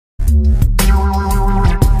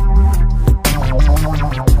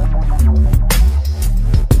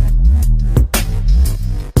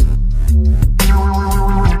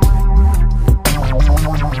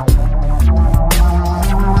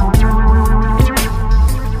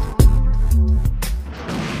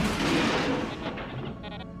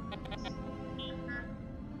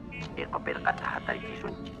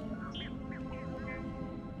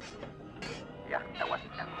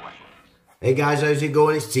Hey guys, how's it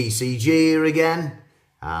going? It's TCG here again,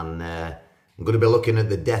 and I'm going to be looking at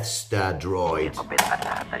the Death Star Droid.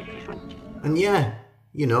 And yeah,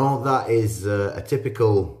 you know, that is a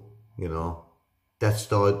typical, you know, Death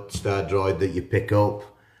Star Droid that you pick up,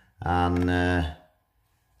 and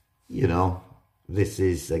you know, this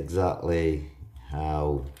is exactly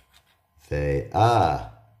how they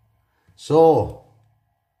are. So,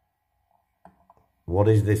 what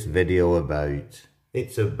is this video about?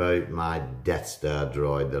 It's about my Death Star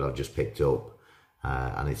Droid that I've just picked up,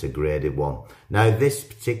 and it's a graded one. Now, this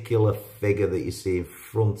particular figure that you see in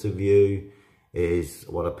front of you is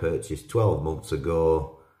what I purchased 12 months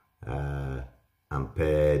ago, and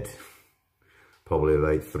paid probably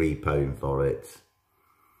about £3 for it.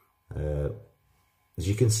 As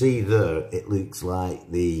you can see there, it looks like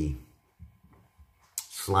the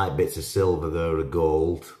slight bits of silver there are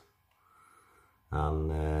gold,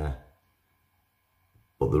 and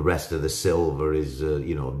but the rest of the silver is,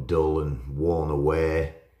 you know, dull and worn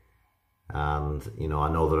away. And, you know,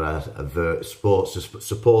 I know there are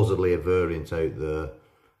supposedly a variant out there,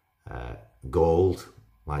 gold,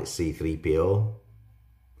 like C-3PO.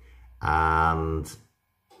 And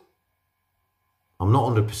I'm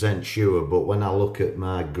not 100% sure, but when I look at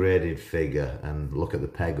my graded figure and look at the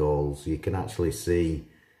peg holes, you can actually see,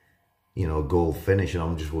 you know, gold finish. And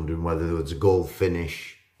I'm just wondering whether there was a gold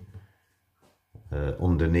finish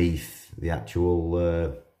underneath the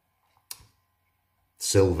actual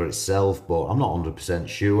silver itself, but I'm not 100%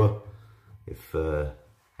 sure. If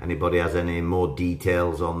anybody has any more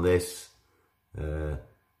details on this,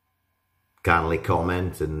 kindly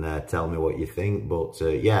comment and tell me what you think. But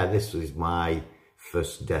yeah, this was my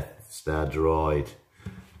first Death Star Droid.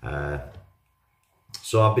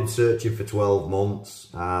 So I've been searching for 12 months.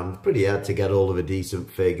 Pretty hard to get hold of a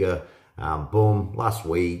decent figure. Boom, last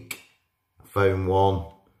week found one,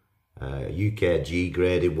 UKG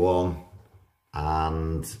graded one,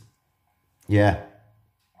 and yeah,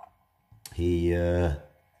 he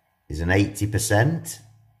is an 80%,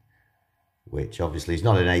 which obviously is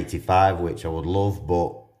not an 85, which I would love,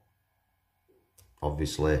 but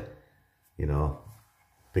obviously, you know,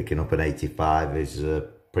 picking up an 85 is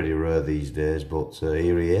pretty rare these days. But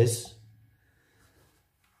here he is,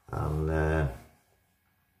 and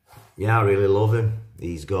yeah, I really love him.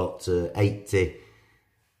 He's got 80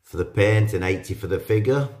 for the paint and 80 for the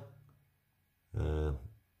figure. As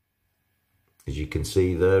you can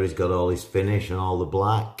see there, he's got all his finish and all the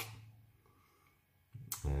black.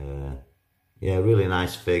 Yeah, really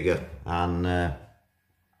nice figure. And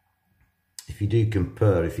if you do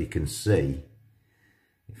compare, if you can see,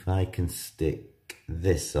 if I can stick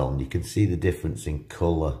this on, you can see the difference in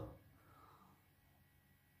colour.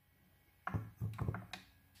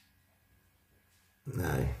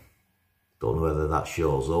 No, don't know whether that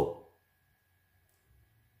shows up,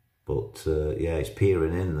 but yeah, it's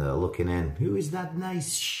peering in there, looking in. Who is that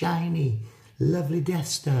nice, shiny, lovely Death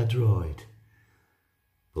Star Droid?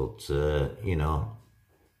 But you know,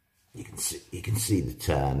 you can see the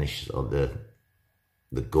tarnish of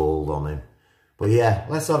the gold on him. But yeah,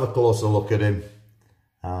 let's have a closer look at him,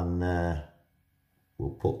 and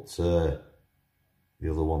we'll put the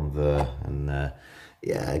other one there. And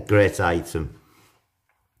yeah, great item.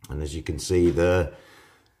 And as you can see there,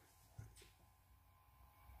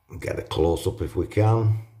 get a close-up if we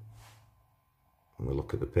can. And we'll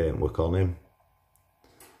look at the paintwork on him.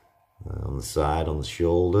 On the side, on the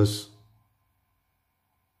shoulders.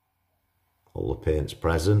 All the paint's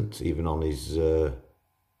present, even on his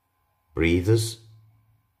breathers.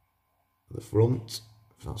 At the front,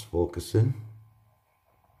 if that's focusing.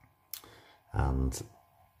 And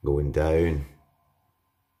going down,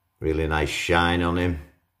 really nice shine on him.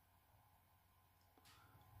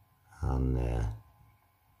 And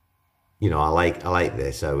you know, I like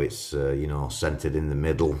this, how it's you know, centered in the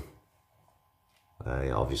middle.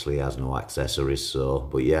 It obviously has no accessories, so,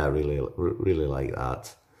 but yeah, really like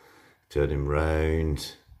that. Turn him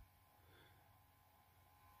round,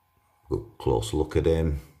 good close look at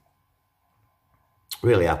him.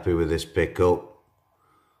 Really happy with this pickup.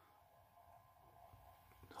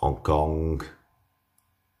 Hong Kong.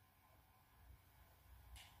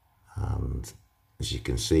 And as you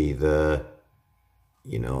can see there,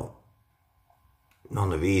 you know,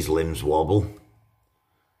 none of these limbs wobble.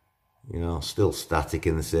 You know, still static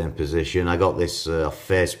in the same position. I got this off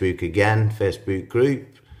Facebook again, Facebook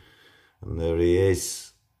group, and there he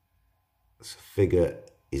is. This figure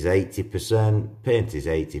is 80%, paint is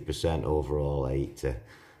 80%, overall 80%.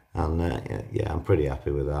 And yeah, I'm pretty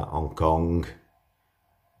happy with that. Hong Kong,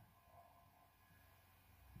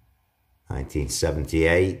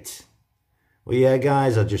 1978. Well, yeah,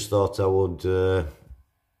 guys, I just thought I would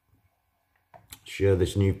share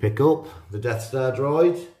this new pickup, the Death Star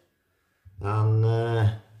Droid. And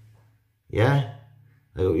yeah,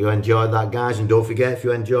 I hope you enjoyed that, guys. And don't forget, if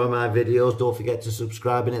you enjoy my videos, don't forget to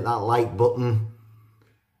subscribe and hit that like button.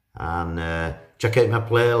 And check out my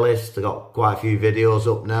playlist. I've got quite a few videos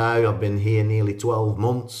up now. I've been here nearly 12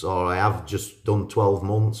 months, or I have just done 12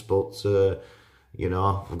 months, but you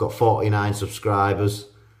know, I've got 49 subscribers.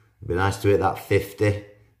 It'd be nice to hit that 50,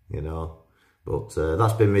 you know. But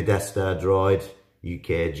that's been my Death Star Droid,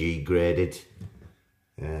 UKG graded.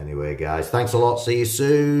 Anyway, guys, thanks a lot. See you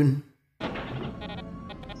soon.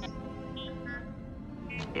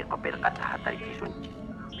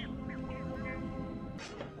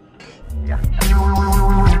 Yeah.